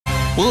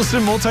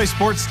Williston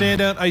multi-sport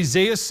standout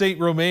Isiah St.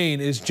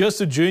 Romain is just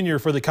a junior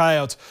for the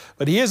Coyotes,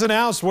 but he has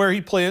announced where he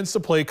plans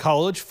to play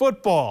college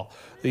football.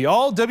 The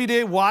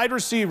all-WDA wide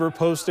receiver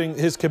posting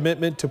his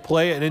commitment to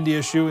play at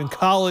NDSU in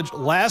college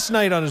last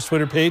night on his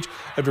Twitter page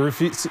after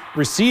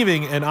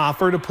receiving an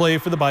offer to play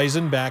for the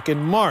Bison back in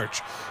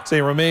March.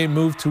 St. Romain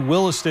moved to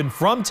Williston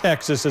from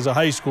Texas as a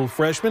high school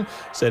freshman,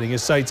 setting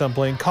his sights on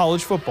playing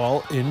college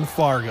football in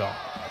Fargo.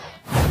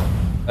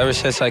 Ever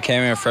since I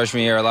came here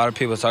freshman year, a lot of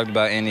people talked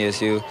about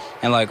NDSU,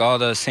 and like all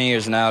the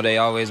seniors now, they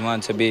always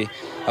wanted to be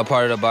a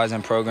part of the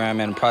Bison program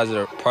and part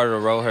of the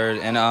row herd.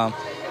 And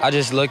I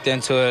just looked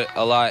into it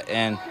a lot,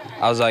 and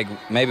I was like,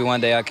 maybe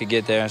one day I could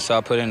get there. And so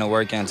I put in the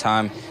work and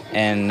time,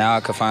 and now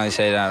I could finally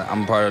say that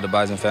I'm a part of the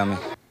Bison family.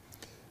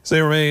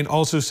 St. Romain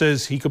also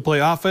says he could play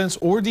offense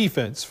or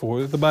defense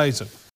for the Bison.